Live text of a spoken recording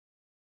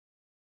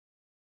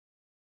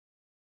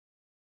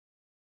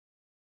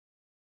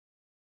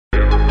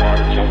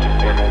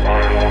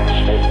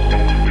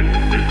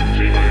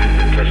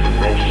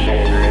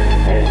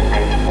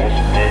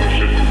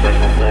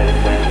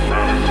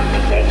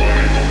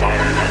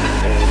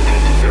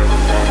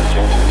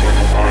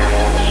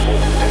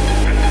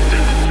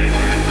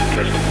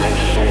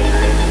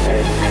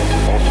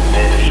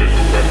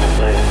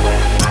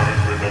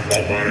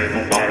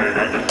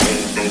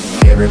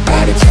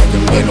Everybody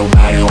talking, but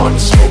nobody on the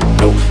smoke.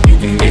 No, you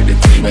can get the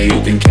team, or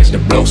you can catch the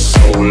blow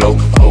solo.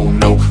 Oh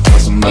no, on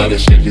some other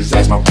shit, just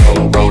ask my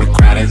pro. Bro, the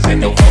crowd is in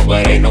the phone,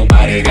 but ain't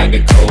nobody got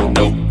the code.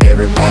 No,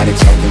 everybody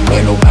talking,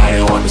 but nobody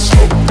on the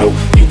smoke. No,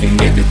 you can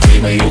get the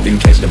team, or you can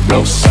catch the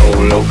blow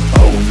solo.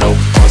 Oh no,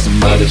 on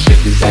some other shit,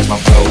 just ask my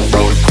pro.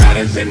 Bro, the crowd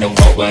is in the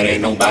phone, but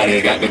ain't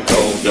nobody got the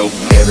code. No,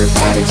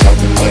 everybody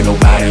talking, but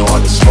nobody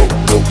on the smoke.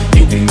 No,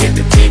 you can get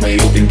the team, or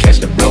you can catch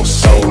the blow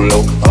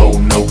solo. Oh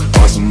no,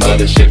 on some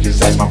other shit,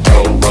 just ask my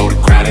pro. Bro, the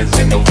crowd is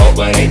in the vault,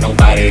 but ain't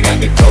nobody got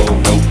the code.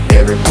 No,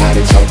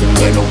 everybody talking,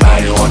 but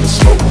nobody on the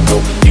smoke. No,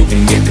 you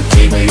can get the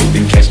team, or you can catch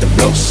the blow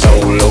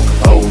solo.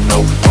 Oh no,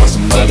 on some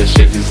other shit,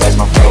 just ask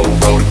my pro.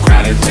 Bro, the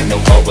crowd is in the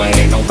vault, but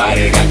ain't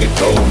nobody got the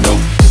code. No.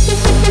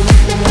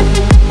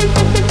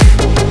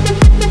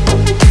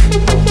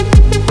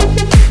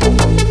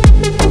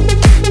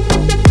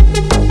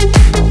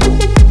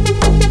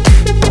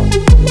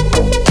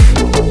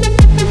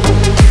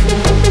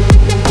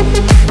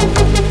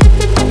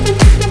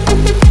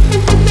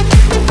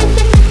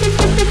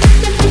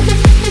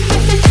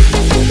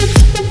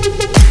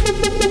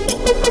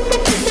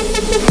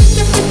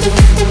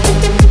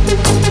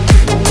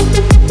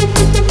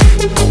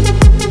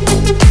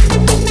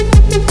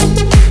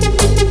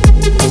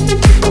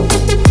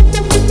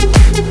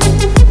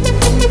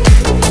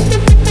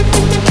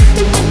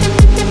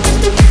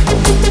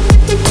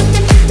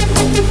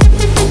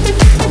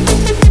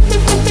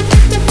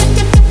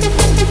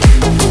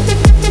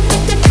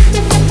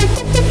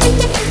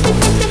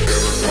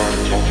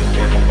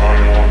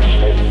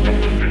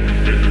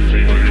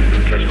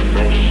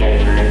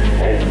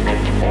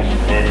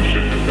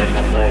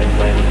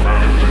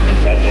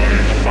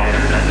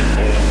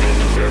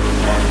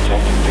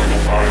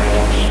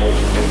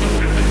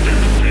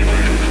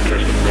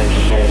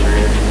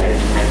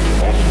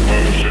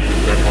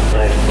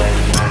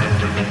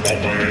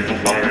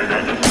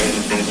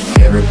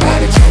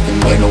 Everybody talking,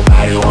 but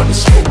nobody on the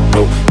smoke.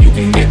 No, you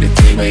can get the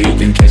team, or you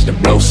can catch the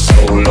blow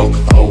solo.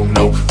 Oh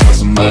no, on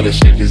some other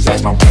shit, just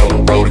ask my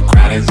pro. Bro, the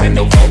crowd is in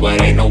the vault,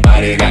 but ain't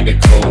nobody got the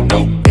code.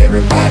 No,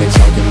 everybody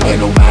talking, but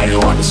nobody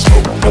on the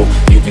smoke. No,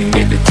 you can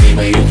get the team,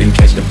 or you can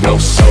catch the blow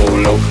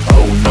solo.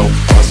 Oh no,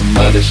 on some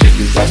other shit,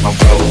 just ask my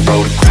pro.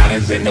 Bro, the crowd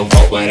is in the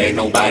vault, but ain't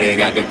nobody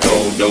got the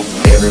code. No,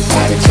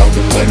 everybody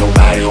talking, but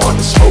nobody on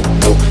the smoke.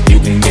 No, you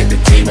can get the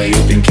team, or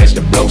you can catch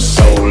the blow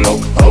solo.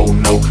 Oh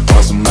no,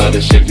 on some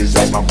other shit, just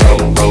ask my pro.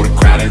 Bro, the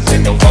crowd is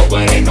in the vault,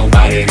 but ain't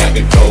nobody got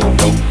the code.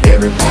 No,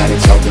 everybody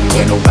talking,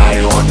 but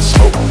nobody on the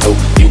smoke. No,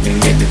 you can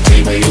get the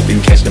team, or you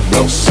can catch the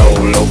blow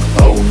solo.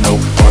 Oh no,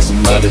 on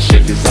some other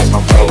shit, just ask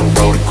my pro.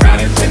 Bro, the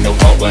crowd is in the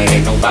vault, but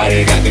ain't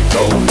nobody got the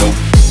code.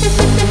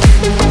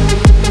 No.